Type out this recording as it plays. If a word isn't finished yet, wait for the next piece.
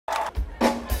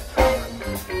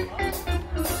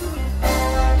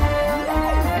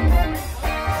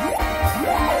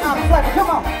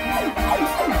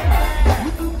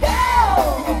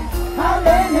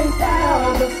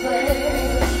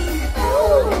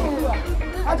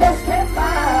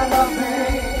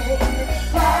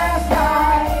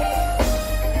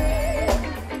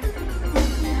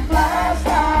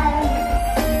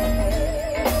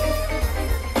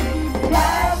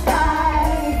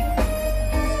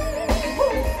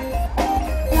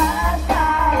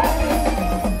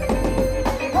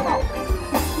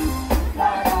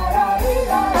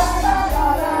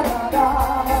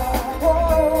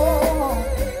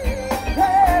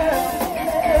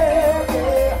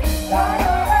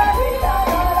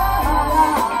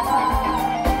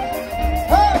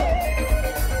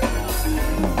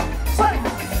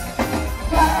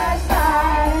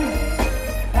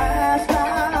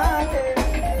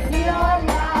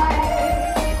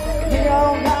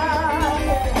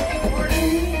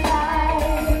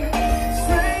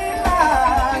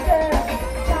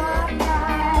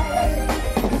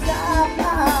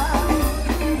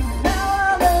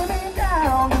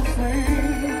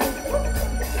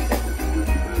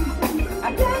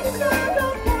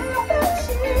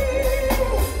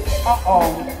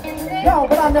No,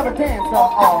 but I never dance.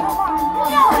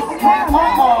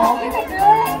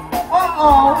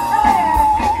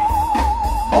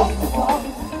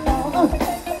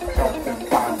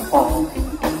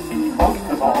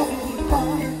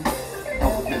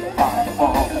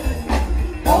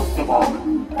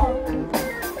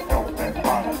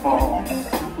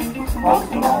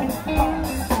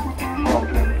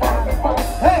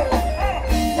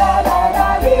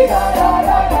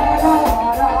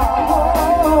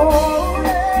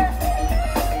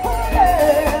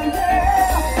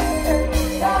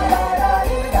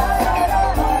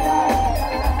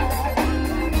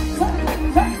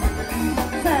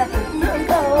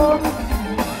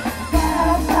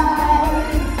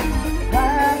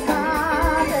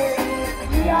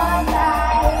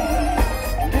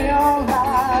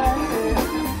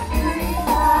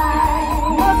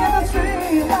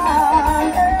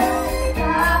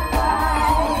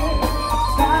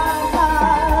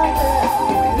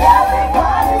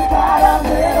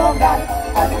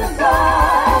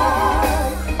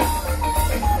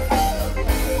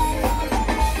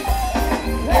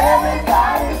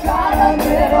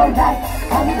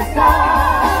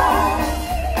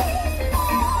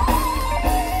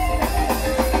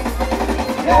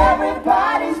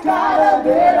 Everybody's got a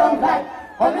little light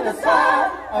under the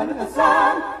sun, under the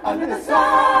sun, under the sun.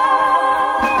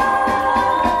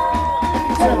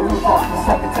 Tell the roof off the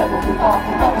second, tell the roof off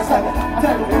the second,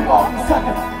 tell the roof off the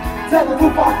second, tell the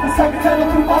roof off the second, tell the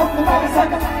roof off the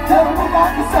second, tell the roof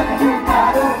off the second. You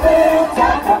got a real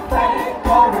type of thing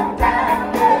going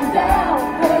down, getting down.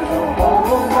 There's a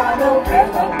whole lot of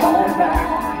rhythm going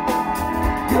round.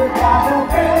 You got a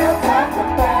real type of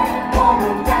thing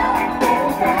going down,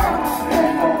 getting down.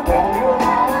 There's a whole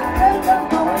lot of rhythm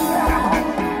going round.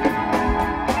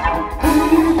 We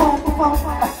want the funk,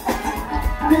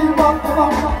 we want the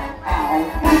funk,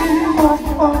 we want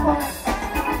the funk.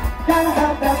 Gotta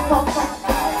have that funk.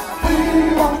 We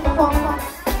want the funk,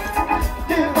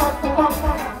 give us the funk.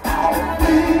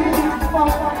 We need the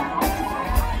funk,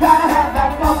 gotta have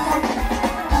that funk.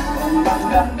 La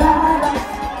la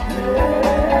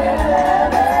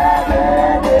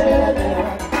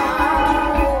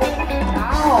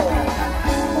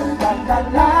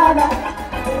la la.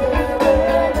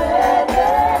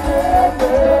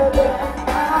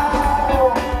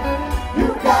 You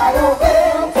got a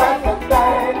real type of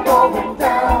thing going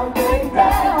down, getting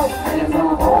down. There's a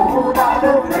whole lot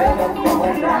of rhythm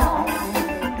going round.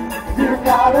 You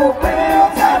got a real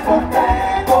type of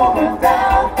thing going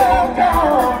down, down,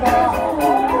 down.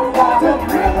 There's a whole lot of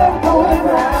rhythm going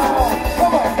round.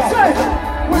 Come on, say it.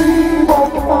 We want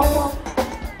the funk,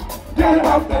 get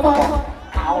up the funk.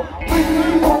 We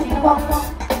want the funk,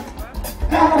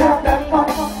 gotta have that funk.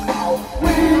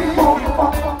 We want the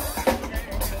funk,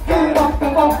 get up the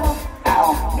funk.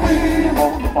 We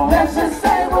want the funk. Let's just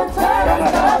say we're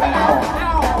turning out.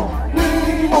 We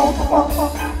want the funk,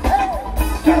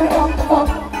 get up the funk.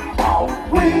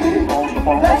 We want the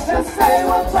funk. Let's just say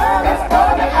we're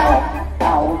turning out.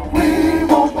 We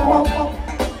want the funk,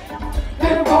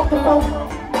 get up the funk.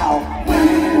 We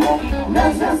want.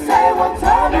 Let's just say we're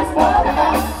turning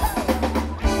out.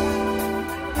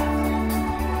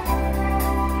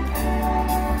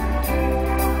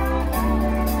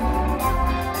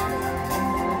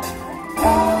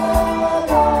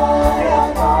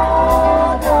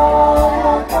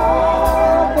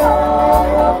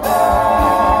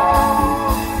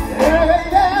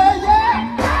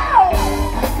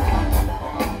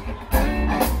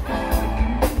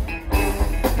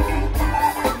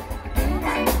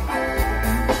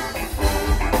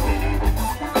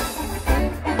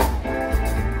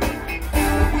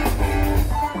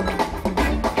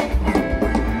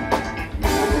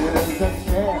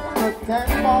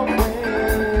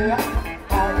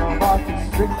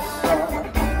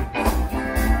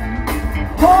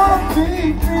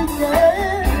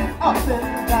 Up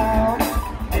and down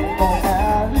the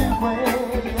alleyway,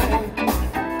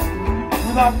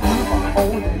 without you, my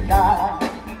only guy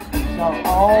shall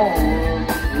always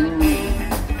do.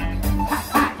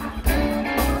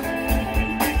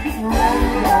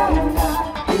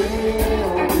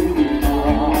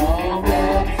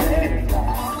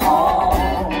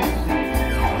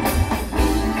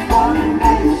 One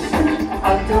nation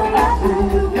under that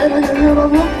roof,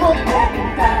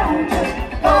 and down just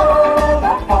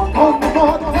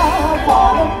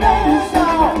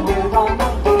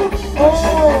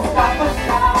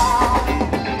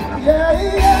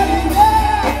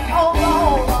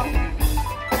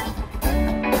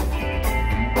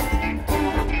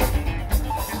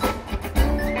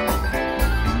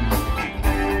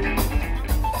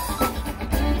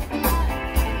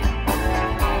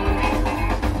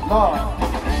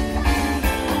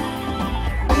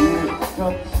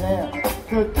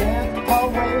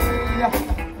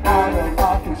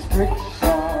restriction.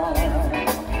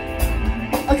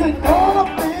 I said, gonna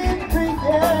be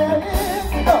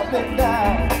creating up and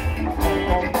down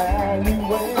on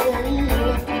alleyway.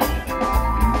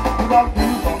 You got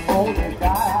views on all the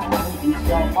guys, you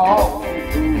shall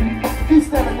always do. Keep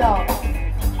stepping down.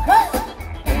 Hey!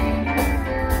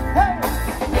 Hey!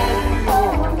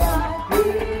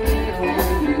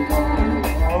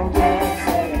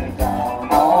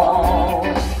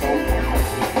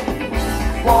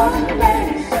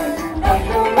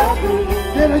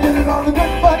 Get it on the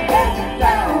good foot. Hey!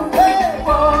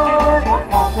 One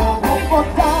more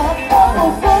time. No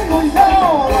single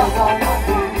yard.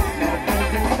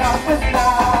 Stop it now.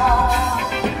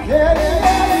 Yeah,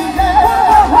 yeah, yeah,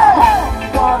 yeah.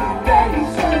 One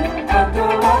nation under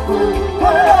a roof.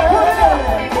 Put it up, put it up.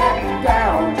 Get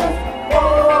down, just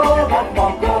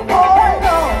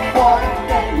one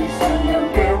nation and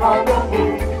we're on the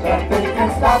roof. Nothing can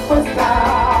stop us now.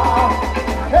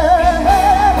 Hey, hey,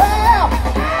 hey.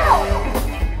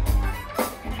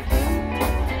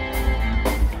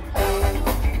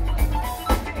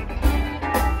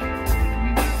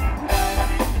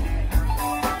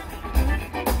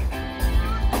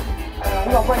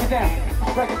 We're gonna break it down.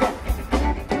 Break it down.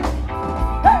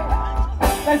 Hey!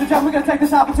 Ladies and gentlemen, we're gonna take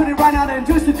this opportunity right now to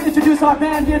introduce our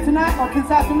band here tonight, or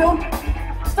this afternoon.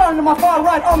 Starting to my far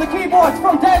right on the keyboards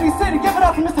from Daly City. Give it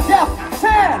up for Mr. Jeff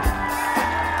Chan.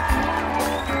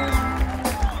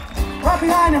 Right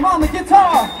behind him on the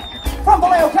guitar from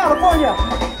Vallejo, California.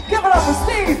 Give it up for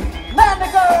Steve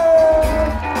Landiger.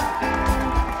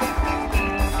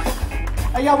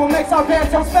 Hey, yo, what makes our band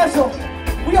so special?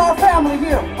 We are family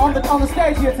here on the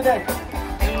stage here today.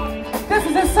 This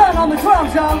is his son on the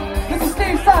drums, y'all. This is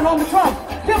Steve's son on the drums.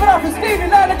 Give it up for Stevie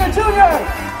Landiger Jr.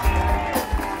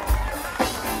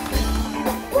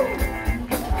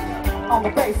 On the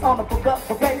bass, on the bass,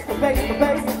 the bass, the bass, the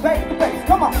bass, the bass.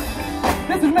 Come on.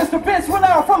 This is Mr. Vince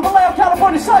Rolero from Vallejo,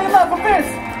 California. Show your love for Vince.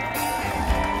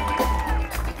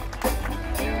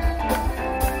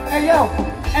 Hey, yo.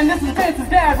 And this is Vince's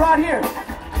dad right here.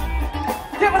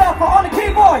 Give it up for on the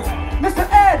keyboards, Mr.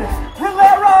 Ed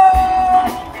Rolero.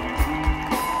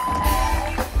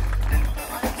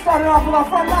 Starting off with our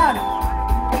front line.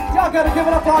 Y'all gotta give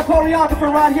it up for our choreographer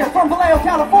right here from Vallejo,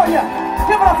 California.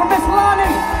 Give it up for Miss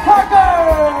Lonnie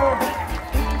Parker.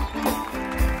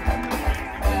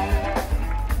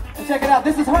 And check it out,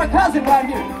 this is her cousin right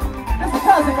here. This is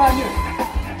cousin right here.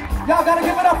 Y'all gotta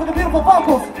give it up for the beautiful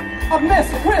vocals of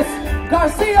Miss Chris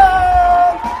Garcia.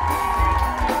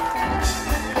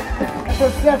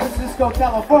 From San Francisco,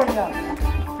 California,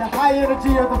 the high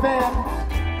energy of the band,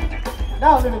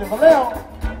 now living in Vallejo,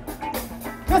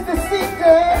 Mr. CJ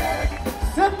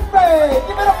Simpray.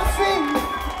 Give it up for C.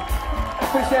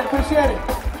 Appreciate it, appreciate it.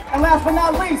 And last but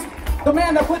not least, the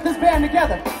man that put this band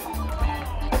together,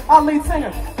 our lead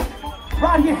singer,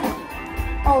 right here.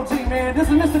 OG, man, this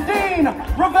is Mr. Dean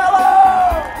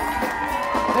Ravello.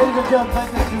 Ladies and gentlemen,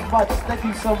 thank you too much. Thank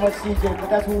you so much, CJ, but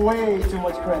that's way too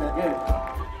much credit. Yeah.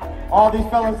 All these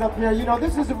fellas up here, you know,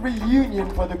 this is a reunion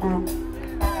for the group.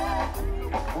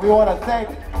 We want to thank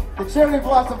the Cherry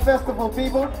Blossom Festival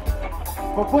people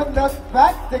for putting us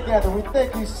back together. We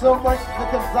thank you so much, the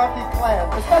Kanzaki clan.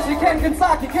 Especially Ken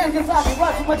Kansaki,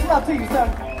 much love to you, son.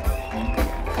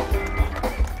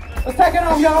 Let's take it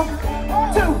home, y'all.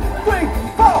 1, 2, 3,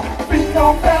 4. Feet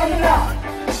on down and out.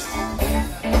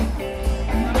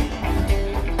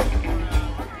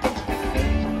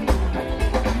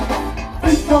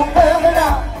 Don't fail it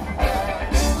out.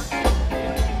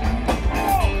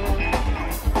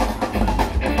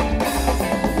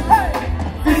 Hey!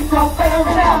 Don't fail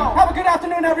it out. Have a good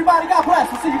afternoon, everybody. God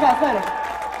bless. We'll see you guys later.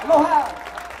 Aloha.